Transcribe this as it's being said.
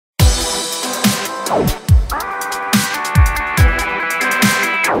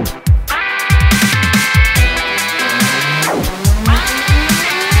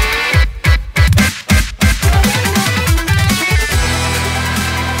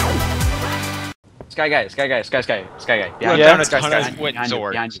Sky guy. Yeah, Behind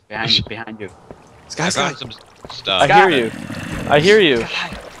you. Behind you. Sky. Some stuff. I hear you.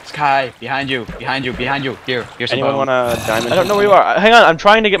 Sky, behind you. Here's Anyone a want bone. a diamond? I don't know where you are. Hang on, I'm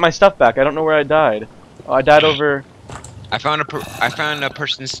trying to get my stuff back. I don't know where I died. Oh, I died over. I found a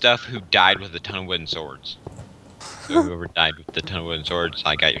person's stuff who died with a ton of wooden swords. So whoever died with a ton of wooden swords,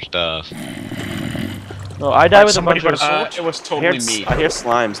 I got your stuff. No, I died with a bunch Somebody got a of. sword. It was totally me. I hear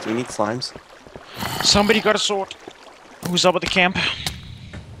slimes. Do we need slimes? Somebody got a sword. Who's up at the camp?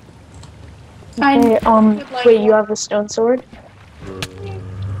 Okay, wait, you have a stone sword?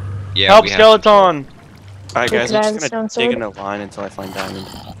 Yeah. Help, we have skeleton! Alright, guys, Could I I'm have just a gonna stone dig sword? in a line until I find diamond.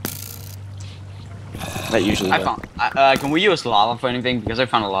 That usually I does. found. Can we use lava for anything? Because I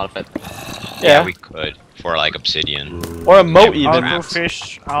found a lot of it. Yeah, we could for like obsidian. Or a moat Yeah, even. I'll go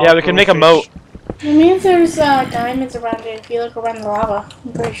fish. Yeah, we can make a moat. It means there's diamonds around it. If you look around the lava,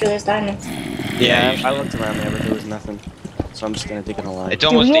 I'm pretty sure there's diamonds. Yeah, I looked around there, but there was nothing. So I'm just gonna dig in a line. It's Do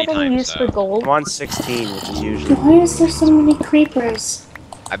almost we have any daytime, use for so gold? I'm on 16, which is usually. Why is there so many creepers?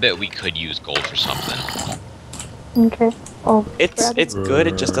 I bet we could use gold for something. Okay. Oh, It's good.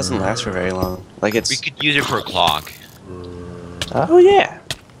 It just doesn't last for very long. Like it's. We could use it for a clock. Oh yeah.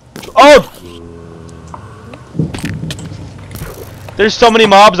 Oh! There's so many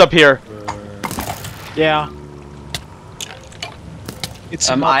mobs up here. Yeah. It's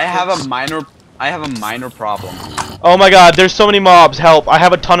I have a minor problem. Oh my god, there's so many mobs. Help! I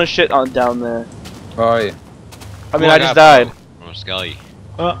have a ton of shit on down there. Where are you? I mean, I just died. Oh, Skelly.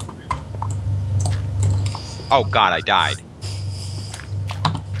 Uh. Oh god, I died.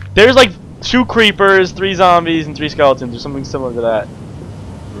 There's like 2 creepers, 3 zombies, and 3 skeletons, or something similar to that.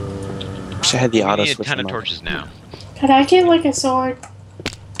 Wish I had the We auto need a switch. ton of on. torches now. could I get like a sword?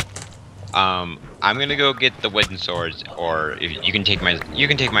 I'm gonna go get the wooden swords, or if you can take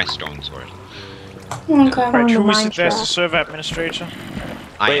my stone sword. Okay. Right, who is the Minecraft. best server administrator?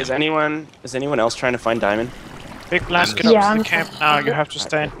 Wait, is anyone else trying to find diamond? Big blast, get up Yeah, to I'm the camp now. You have to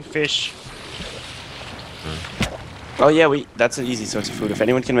stand and fish. Oh yeah, that's an easy source of food. If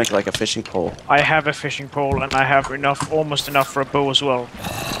anyone can make like a fishing pole, I have a fishing pole and I have almost enough for a bow as well.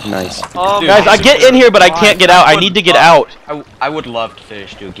 nice. Guys, I get in here, but I can't get out. I need to get out. I would love to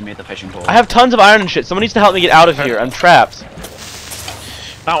fish, dude. Give me the fishing pole. I have tons of iron and shit. Someone needs to help me get out of here. I'm trapped.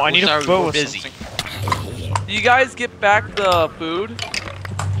 Now I need sorry, a bow we're or busy. something. Do you guys get back the food?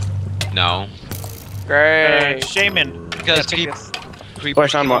 No, Great. Shaman. because Take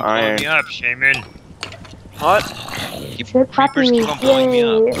creepers I found keep more on blowing iron. me up, Shaman. What? Creepers keep on blowing me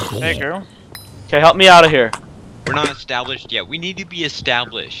up. There you go. Okay, help me out of here. We're not established yet. We need to be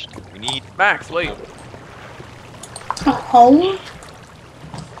established. We need Max, wait. A home?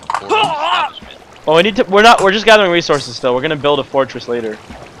 establishment. Well, we need to. We're just gathering resources still. We're gonna build a fortress later.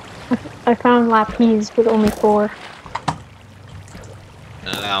 I found lapis with only 4.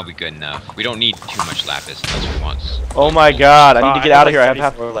 That'll be good enough. We don't need too much lapis. That's what we want. Oh my god, I need to get out of here. I have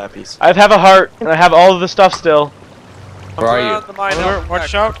half. 34 lapis. I have a heart, and I have all of the stuff still. Where are you? The mine Over,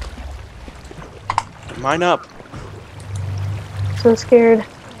 watch out. Mine up. So scared.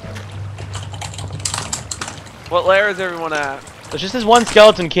 What layer is everyone at? There's just this one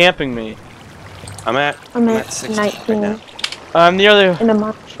skeleton camping me. I'm at 16 right 19 now. I'm near the. in a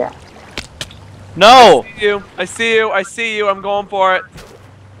mine shaft. No! I see you. I'm going for it.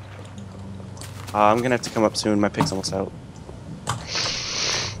 I'm gonna have to come up soon. My pick's almost out.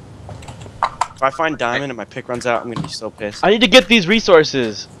 If I find diamond and my pick runs out, I'm gonna be so pissed. I need to get these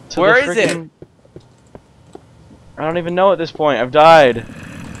resources. To Where the is it? frickin- I don't even know at this point. I've died.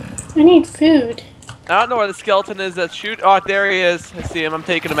 I need food. I don't know where the skeleton is that shoot. Oh, there he is. I see him. I'm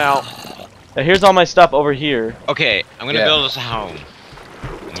taking him out. Now, here's all my stuff over here. Okay, I'm gonna Yeah. build us a home.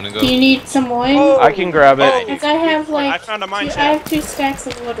 I'm gonna go. Do you need some wood? Oh. I can grab it. Because I have like I found a mine I have 2 stacks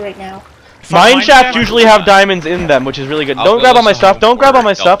of wood right now. Mine shafts usually have diamonds in them, which is really good. I'll Don't build grab all us my a stuff. home Don't grab for all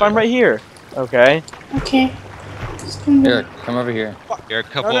my stuff. shelter. I'm right here. Okay. Okay. Just come Here, come over here. Here are a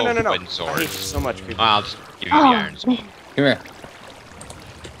couple No. of wooden I hate swords. so much creeper. I'll just give you the Oh. iron sword. Come here.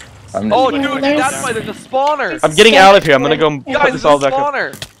 I'm Oh, Yeah, dude, there's- that's why there's a spawner. I'm getting out of here. I'm gonna go and Guys, put Guys, this there's all a back up.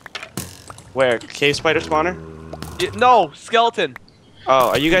 spawner. Where? Cave spider spawner? No, skeleton. Oh,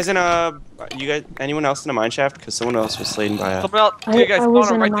 are you guys in a? Anyone else in a mine shaft? Because someone else was slain by a. Someone else. I, You guys I was spawner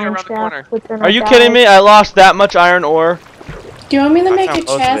in a right there mine around the corner. shaft, but then Are I you died. kidding me? I lost that much iron ore. Do you want me to I make a found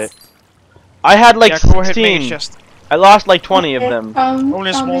most of chest? I had like Yeah, go ahead, make a 16. chest. I lost like 20 of Okay, them. Only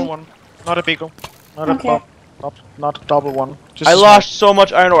a I'll small make- one, not a big one. Not Okay. not a double one. Just I a small- lost so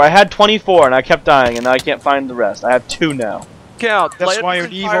much iron ore. I had 24 and I kept dying, and now I can't find the rest. I have 2 now. Count. That's light why up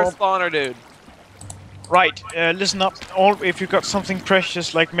this you leave entire all- spawner, dude. Right, listen up. All if you got something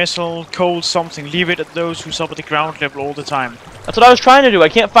precious like missile, coal, something, leave it at those who's up at the ground level all the time. That's what I was trying to do. I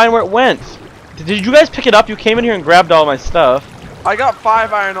can't find where it went. Did you guys pick it up? You came in here and grabbed all my stuff. I got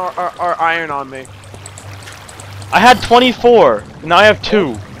 5 iron or iron on me. I had 24. Now I have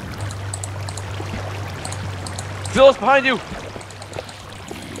 2. Phyllis, behind you.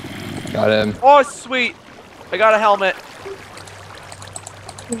 Got him. Oh, sweet. I got a helmet.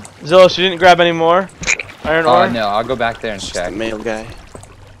 Zillis, you didn't grab any more iron ore? Oh no, I'll go back there and Just a check. male guy.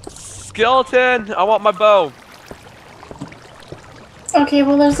 Skeleton, I want my bow. Okay,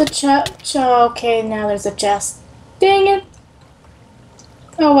 well there's a chest. Okay, now there's a chest. Dang it.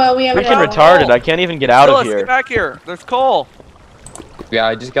 Oh well, we have it Freaking all. retarded. I can't even get out of Phyllis, here. get back here. There's coal. Yeah,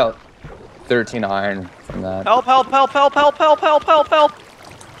 I just got 13 iron from that. Help, help, help, help, help, help, help, help, help.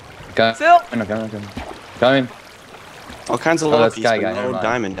 Gun. Still. Coming. All kinds of Oh, low that's piece, guy but guy, never no mind.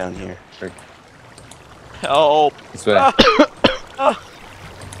 diamond down here. Help. This way.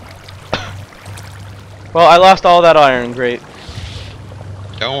 Well, I lost all that iron. Great.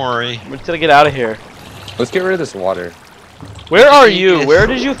 Don't worry. We're just gonna get out of here. Let's get rid of this water. Where are you? Where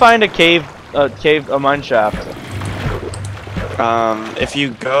did you find a cave, a mine shaft? If you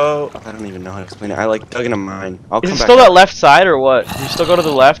go, I don't even know how to explain it. I like dug in a mine. I'll Is come it back still up. that left side or what? Do you still go to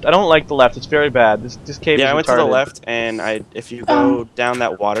the left? I don't like the left. It's very bad. This cave is Yeah, I went to the retarded. left, and if you go down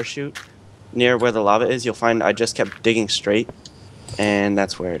that water chute near where the lava is, you'll find I just kept digging straight, and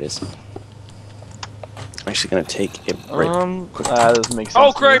that's where it is. I'm actually gonna take it right. That doesn't make sense.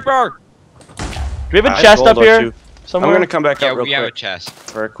 Oh, to me. creeper. Do we have a I have chest gold up or here two. somewhere? I'm gonna come back Yeah, up real we have a quick chest.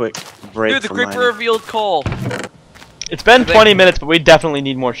 for a quick break. Dude, the from creeper mining. revealed coal. It's been 20 minutes, but we definitely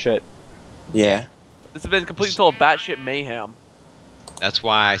need more shit. Yeah. This has been complete total batshit mayhem. That's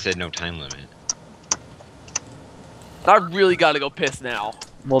why I said no time limit. I really gotta go piss now.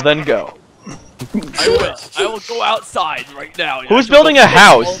 Well, then go. I will. I will go outside right now. Who's I shall building go a piss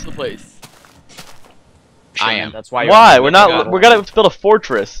house? all over the place. I am. That's why. Why? We're not. We're gonna build a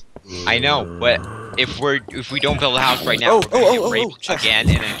fortress. I know, but if we don't build a house right now, Oh, we're gonna oh, get oh, oh, raped chest. again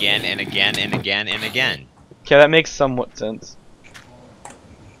and again and again and again and again. Okay, that makes somewhat sense.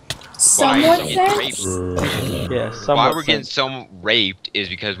 Somewhat Why? sense. Yeah, Why somewhat we're getting sense. so raped is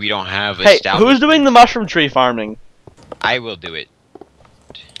because we don't have Hey, established. who's doing the mushroom tree farming? I will do it.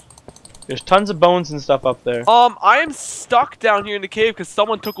 There's tons of bones and stuff up there. I am stuck down here in the cave because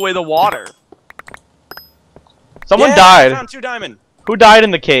someone took away the water. Someone Yeah, I died. found 2 diamond. Who died in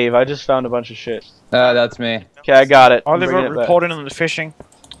the cave? I just found a bunch of shit. That's me. Okay, I got it. I'm Oliver bringing it back. reporting on the fishing.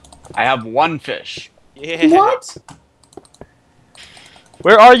 I have 1 fish. Yeah. What?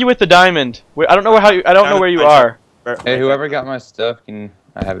 Where are you with the diamond? I don't know how you. I don't know where you are. Hey, whoever got my stuff, can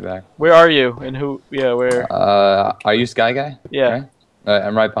I have it back? Where are you? And who? Yeah, where? Are you Sky Guy? Yeah. Right?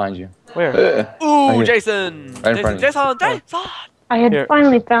 I'm right behind you. Where? Ooh, Right here. Jason! Right in front Jason! of you. Jason! I had Here.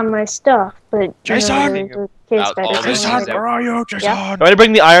 finally found my stuff, but Jason! there was a cave About all spider. this somewhere. Jason, where are you, Jason? Yeah. Do you want me to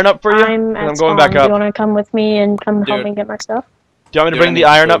bring the iron up for you? I'm And at I'm going back spawn. up. Do you want to come with me and come help Dude. me get my stuff? Do you want me to Dude, bring I the need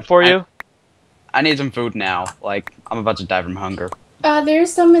iron food. up for you? I need some food now. Like, I'm about to die from hunger.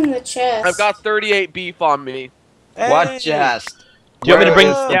 There's some in the chest. I've got 38 beef on me. What chest? Do you want me to bring?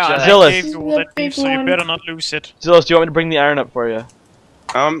 Where is the Yeah, chest? I Zillis. gave you all The that beef, big so you one. better not lose it. Zillis, do you want me to bring the iron up for you?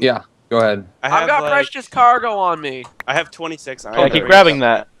 Yeah, go ahead. I have I've got like, precious cargo on me. I have 26 iron. Okay, I keep grabbing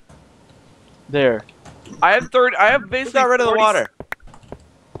that. There. I have Who basically got rid of the 40 water?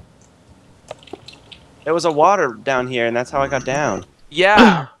 There was a water down here, and that's how I got down.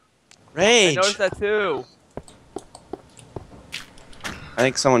 Yeah, I Rage. noticed that too. I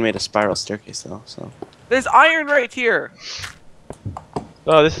think someone made a spiral staircase though. So There's iron right here.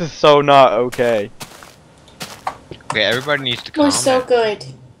 Oh, this is so not okay. Okay, everybody needs to calm We're so down. good.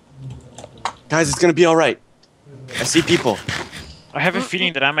 guys, it's gonna be all right. I see people. I have a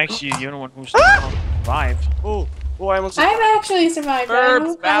feeling that I'm actually the only one who's not survived. Oh, I almost. I've actually survived. I Herbs,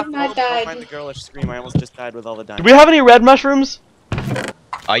 hope I've not bathroom, I'll find the died. girlish scream. I almost just died with all the Do diamonds. we have any red mushrooms?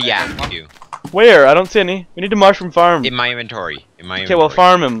 Yeah, we do. Where? I don't see any. We need to mushroom farm. In my inventory. In my Okay, well, inventory.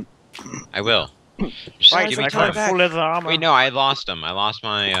 farm him. I will. Just Right, give so me I time got time. a full leather armor. Wait, no, I lost them. I lost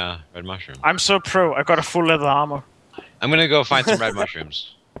my red mushroom. I'm so pro. I got a full leather armor. I'm gonna go find some red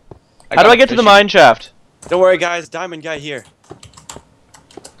mushrooms. How do I get to the mine shaft? Don't worry, guys. Diamond guy here.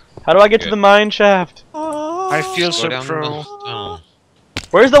 How do I get to Good. the mine shaft? I feel Go so down the pro. tunnel.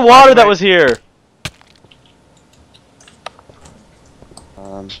 Where's the water that was here?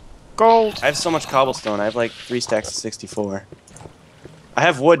 Um, Gold. I have so much cobblestone. I have like 3 stacks of 64. I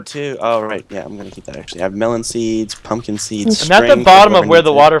have wood too. Oh right, yeah, I'm gonna keep that actually. I have melon seeds, pumpkin seeds. I'm at the string, bottom of whoever where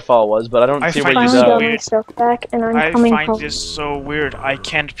the needs it. waterfall was, but I don't I see where find you this Finally go. got my weird. stuff back, and I'm I coming find home. this so weird. I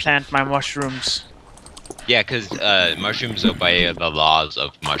can't plant my mushrooms. Yeah, because mushrooms obey the laws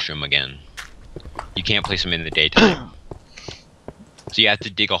of mushroom again. You can't place them in the daytime. So you have to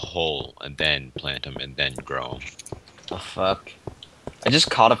dig a hole and then plant them and then grow them. The fuck? I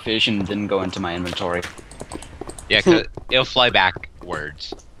just caught a fish and it didn't go into my inventory. Yeah, cause it'll fly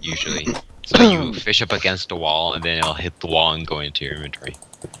backwards, usually. So you fish up against a wall and then it'll hit the wall and go into your inventory.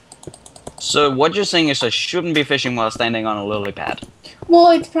 So what you're saying is I shouldn't be fishing while standing on a lily pad.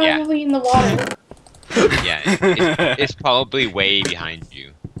 Well, it's probably in the water. Yeah, it's probably way behind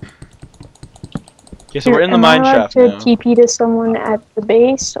you. Okay, so we're in the Am I mine allowed shaft to now. TP to someone at the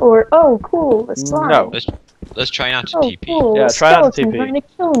base, or cool, the slime. No. Let's try not to Oh, TP. cool, Yeah, a try not to skeleton TP. trying to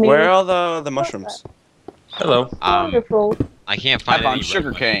kill me. Where are all the mushrooms? Hello. Wonderful. I can't I find found any sugar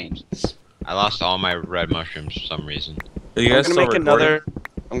red cane. mushrooms. I lost all my red mushrooms for some reason. Are you guys I'm still gonna make recording?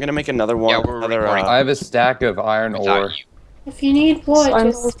 I'm gonna make another one. Yeah, we're another, recording. I have a stack of iron Without ore. you. If you need wood, Slime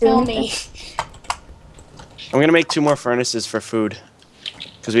just holes tell doing me. I'm gonna make 2 more furnaces for food.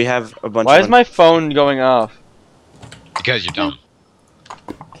 Because we have a bunch Why of is my phone going off? Because you're dumb.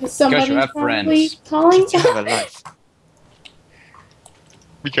 Because somebody's have probably friends. calling. You have a life.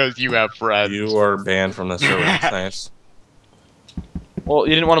 Because you have friends. You are banned from the server. That's nice. Well,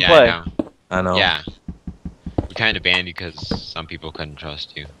 you didn't want to Yeah, play. I know. I know. Yeah. We kind of banned you because some people couldn't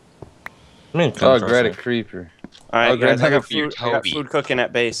trust you. I mean, Oh, great, a creeper. Alright, Oh, great. guys, I got, You're food, I got Toby. food cooking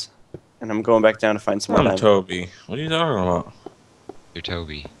at base. And I'm going back down to find some more I'm diamonds. Toby. What are you talking about? You're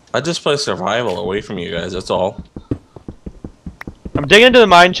Toby. I just play survival away from you guys. That's all. I'm digging into the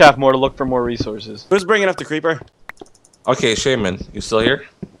mine shaft more to look for more resources. Who's bringing up the creeper? Okay, Shaman, you still here?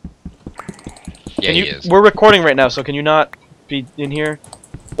 Yeah, Can he you? is. We're recording right now, so can you not be in here?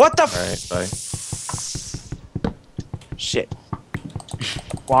 What the Alright, bye. Shit.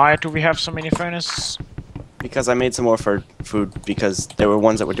 Why do we have so many furnaces? Because I made some more for food because there were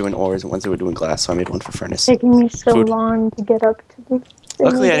ones that were doing ores and ones that were doing glass, so I made one for furnace. Taking me so Food. long to get up to the.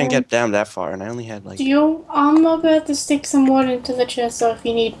 Luckily I didn't get down that far and I only had like Do you? I'm about to stick some wood into the chest, so if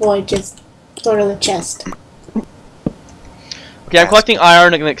you need wood, just go to the chest. Okay, I'm collecting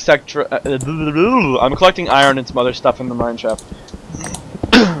iron and etc. I'm collecting iron and some other stuff in the mine shaft.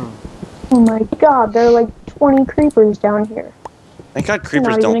 Oh my god, there are like 20 creepers down here. Thank God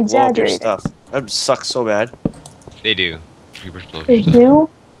creepers Not even don't blow up your exaggerating. stuff. That would suck so bad. They do. Creepers blow They your do?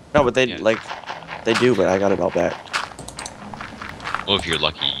 No, but they Yeah. like they do, but I got it all back. stuff. Well, if you're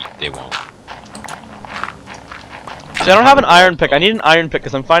lucky, they won't. See, I don't have an iron pick. I need an iron pick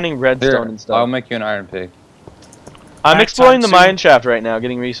because I'm finding redstone Here, and stuff. I'll make you an iron pick. I'm Night exploring the time soon. mine shaft right now,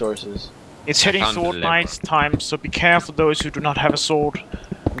 getting resources. It's heading found the toward lever. night time, so be careful those who do not have a sword.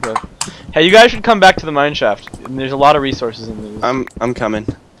 Okay. Hey, you guys should come back to the mine shaft. There's a lot of resources in these. I'm coming.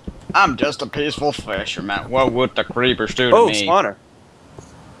 I'm just a peaceful fisherman. What would the creepers do to Oh, me? spawner.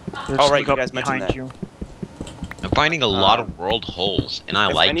 They'll Oh, right, sneak you up guys mentioned behind that. you. I'm finding a lot of world holes, and I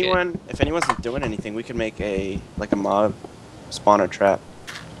If like if anyone's not doing anything, we could make a mob spawner trap.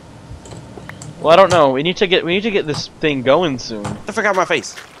 Well, I don't know. We need to get this thing going soon. I forgot my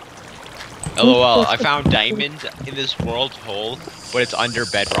face. it. LOL, I found diamonds in this world hole, but it's under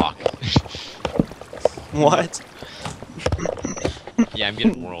bedrock. What? Yeah, I'm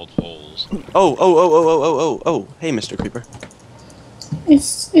getting world holes. Oh. Hey, Mr. Creeper.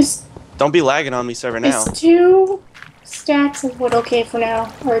 Is Don't be lagging on me, server now. is 2 stacks of wood okay for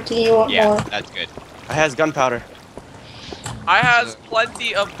now, or do you want Yeah, more? that's good. I has gunpowder. I has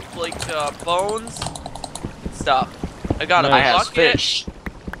plenty of like bones stuff. I got a I has bucket. fish.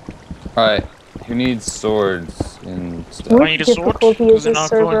 Alright, who needs swords and stuff? What I need a sword, difficulty because is then this I'll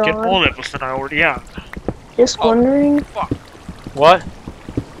go and server get on? more levels that I already have. Just Oh. wondering, Fuck. What?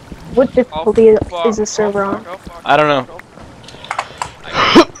 what Oh, difficulty fuck. is this server on? Oh, fuck. I don't know.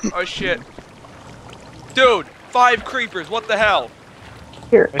 Oh shit. Dude, 5 creepers, what the hell?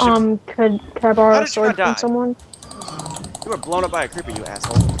 Here, I should- could I borrow How a did you not sword from die? someone? You were blown up by a creeper, you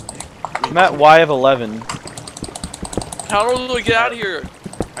asshole. I'm at Y of 11. How do we get out of here?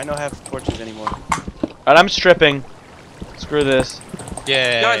 I don't have torches anymore. Alright, I'm stripping. Screw this.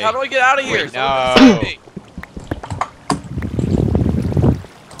 Yeah. Guys, how do I get out of here? Wait, Someone no. save me.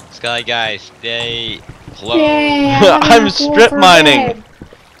 Sky guys, stay close. Yay! I have I'm enough wool strip for a mining. bed.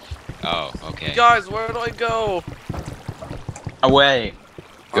 Oh, okay. Guys, where do I go? Away.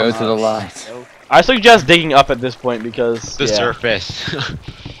 Go to the light. No. I suggest digging up at this point because The yeah. surface.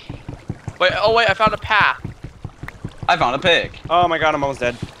 Wait, oh wait, I found a path. I found a pig. Oh my god, I'm almost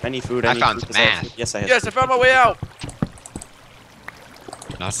dead. I need food. I need found food some 'cause I have ass. food. Yes, I have Yes, I food. found my way out.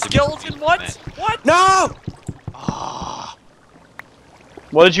 Not to be Skeleton confused with what? men. What? No! Ah,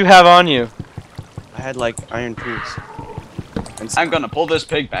 What did you have on you? I had like iron tools. And I'm gonna pull this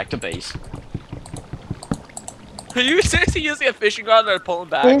pig back to base. Are you seriously using a fishing rod and pulling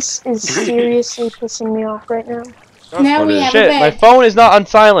back? This is seriously pissing me off right now. Now What we is- have Shit, a my bed. phone is not on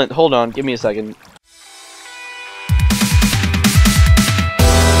silent. Hold on, give me a second.